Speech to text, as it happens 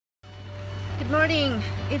Good morning.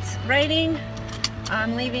 It's raining.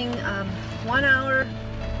 I'm leaving 1 hour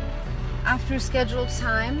after scheduled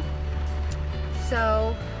time.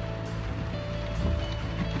 So,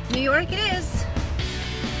 New York it is.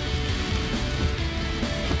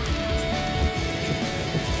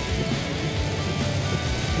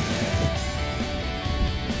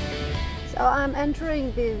 So I'm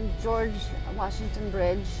entering the George Washington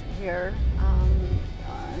Bridge here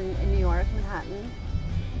in New York, Manhattan.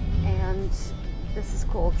 And this is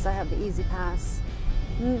cool because I have the Easy Pass.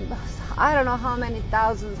 I don't know how many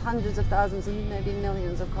thousands, hundreds of thousands, and maybe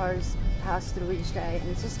millions of cars pass through each day, and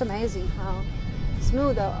it's just amazing how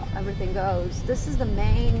smooth everything goes. This is the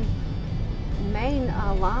main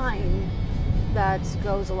line that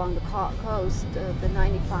goes along the coast, the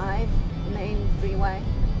 95, the main freeway.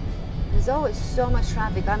 There's always so much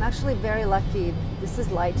traffic. I'm actually very lucky. This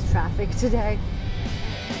is light traffic today.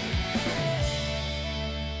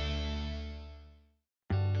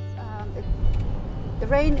 The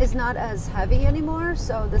rain is not as heavy anymore,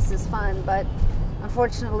 so this is fun, but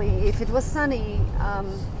unfortunately, if it was sunny,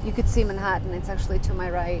 you could see Manhattan. It's actually to my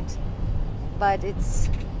right, but it's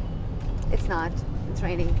not. It's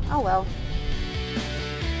raining. Oh well.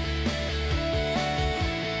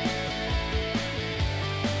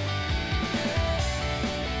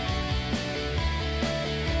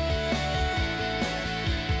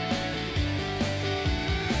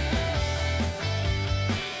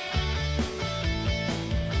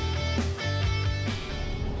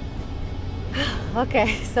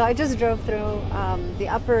 Okay, so I just drove through the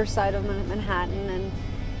upper side of Manhattan, and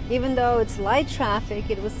even though it's light traffic,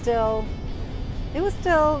 it was still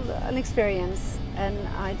an experience. And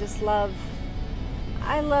I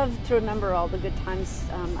love to remember all the good times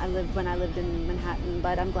when I lived in Manhattan.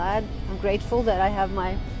 But I'm grateful that I have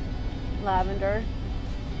my lavender,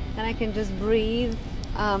 and I can just breathe,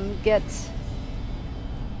 get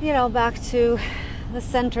back to the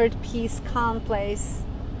centered, peace, calm place.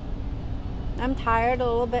 I'm tired a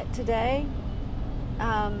little bit today,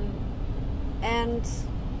 and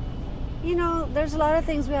there's a lot of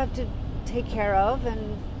things we have to take care of,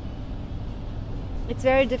 and it's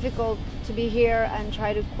very difficult to be here and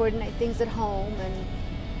try to coordinate things at home,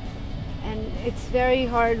 and it's very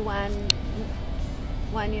hard when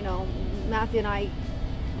Matthew and I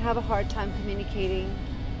have a hard time communicating.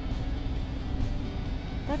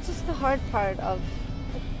 That's just the hard part of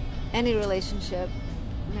any relationship,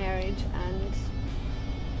 marriage and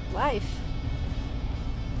life.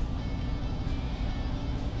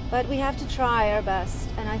 But we have to try our best,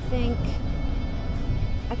 and I think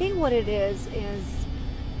what it is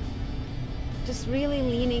just really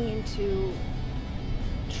leaning into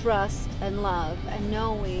trust and love, and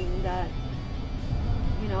knowing that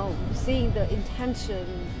seeing the intention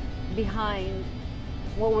behind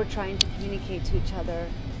what we're trying to communicate to each other,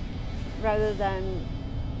 rather than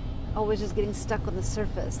always just getting stuck on the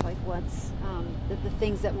surface, like what's the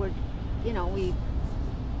things that we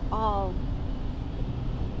all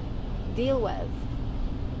deal with.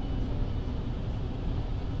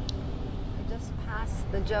 I just passed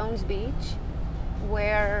the Jones Beach,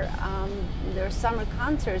 where there are summer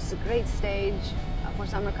concerts, a great stage for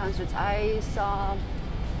summer concerts. I saw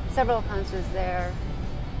several concerts there.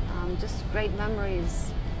 Just great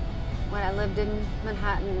memories when I lived in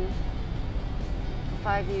Manhattan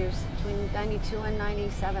 5 years, between 92 and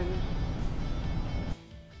 97.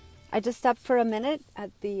 I just stopped for a minute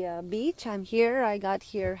at the beach. I'm here. I got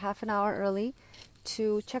here half an hour early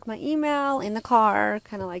to check my email in the car,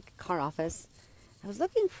 kind of like car office. I was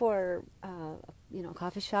looking for a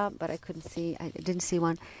coffee shop, but I didn't see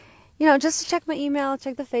one. Just to check my email,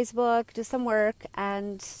 check the Facebook, do some work,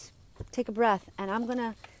 and take a breath. And I'm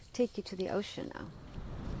gonna take you to the ocean now.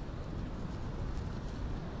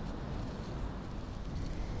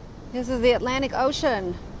 This is the Atlantic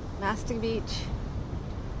Ocean, Mastic Beach.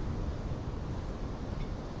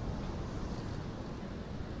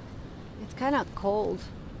 It's kind of cold.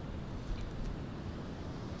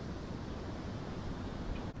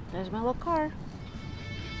 There's my little car.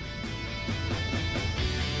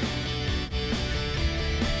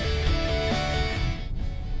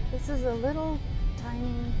 This is a little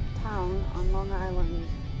tiny town on Long Island.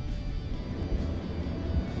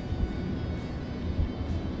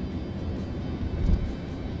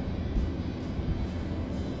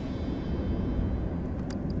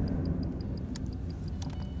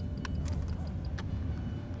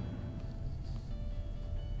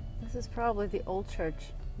 This is probably the old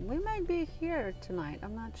church. We might be here tonight,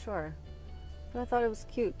 I'm not sure. But I thought it was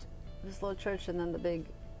cute. This little church and then the big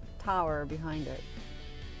tower behind it.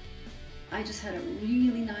 I just had a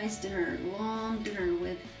really nice dinner, long dinner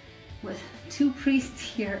with two priests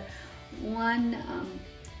here. One,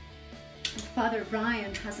 Father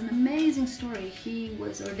Brian, has an amazing story. He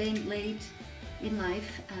was ordained late in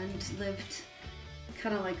life and lived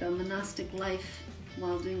kind of like a monastic life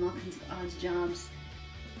while doing all kinds of odd jobs.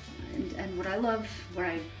 And what I love, where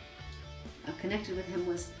I connected with him,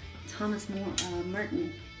 was Thomas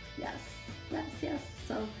Merton. Yes.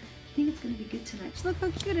 So I think it's going to be good tonight. Just look how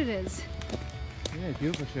good it is. Yeah,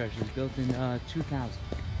 beautiful church. It was built in 2000.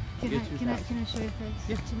 Can I show your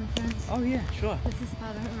face to my friends? Oh yeah, sure. This is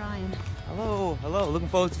Father Ryan. Hello. Looking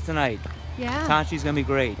forward to tonight. Yeah. Tanchi's gonna be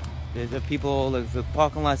great. The people, the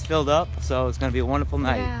parking lot's filled up, so it's gonna be a wonderful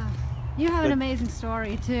night. Yeah. You have an amazing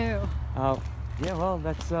story too. Oh, yeah. Well,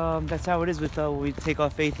 that's how it is with we take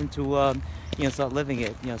our faith into start living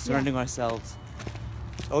it. Surrendering ourselves.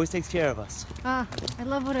 Always takes care of us. I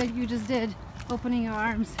love what you just did, opening your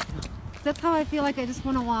arms. That's how I feel like I just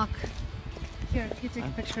want to walk. Here, you take a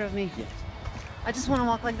picture of me. Yes. I just want to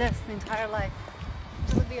walk like this the entire life.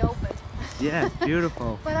 Just be open. Yeah,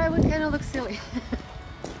 beautiful. But I would kind of look silly.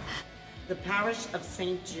 The parish of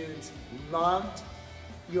St. Jude's loved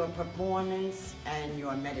your performance and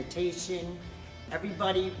your meditation.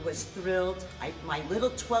 Everybody was thrilled. My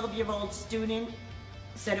little 12-year-old student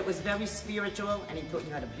said it was very spiritual, and he thought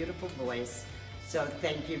you had a beautiful voice. So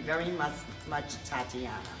thank you very much,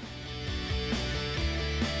 Tatiana.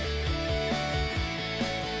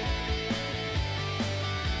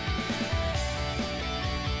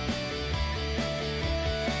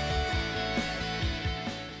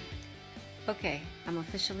 Okay, I'm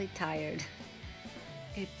officially tired.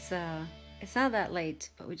 It's not that late,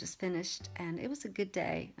 but we just finished, and it was a good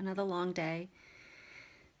day. Another long day.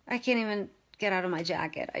 I can't even get out of my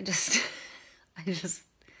jacket. I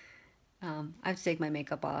have to take my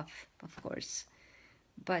makeup off, of course.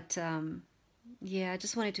 But yeah, I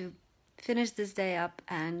just wanted to finish this day up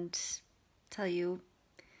and tell you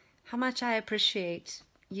how much I appreciate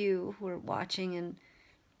you who are watching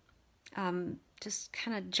and just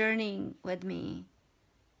kind of journeying with me,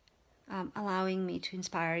 allowing me to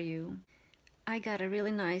inspire you. I got a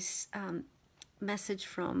really nice message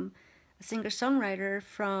from a singer-songwriter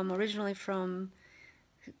originally from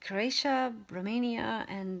Croatia, Romania,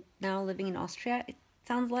 and now living in Austria. It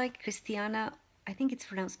sounds like Christiana, I think it's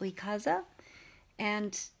pronounced Uikaza,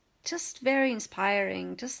 and just very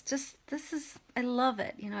inspiring. I love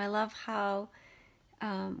it. I love how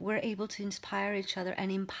we're able to inspire each other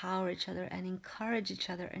and empower each other and encourage each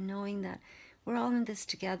other, and knowing that we're all in this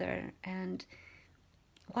together. And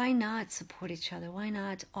why not support each other? Why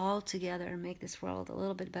not all together make this world a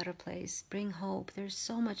little bit better place? Bring hope. There's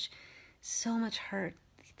so much hurt.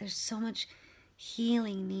 There's so much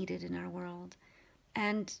healing needed in our world.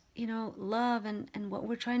 And, love and what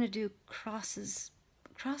we're trying to do crosses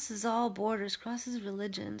all borders, crosses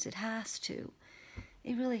religions. It has to.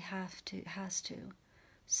 It really has to.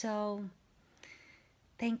 So,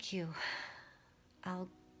 thank you. I'll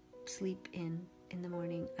sleep in the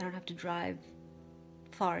morning. I don't have to drive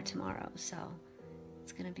far tomorrow, so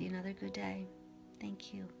it's going to be another good day.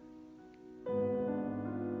 Thank you.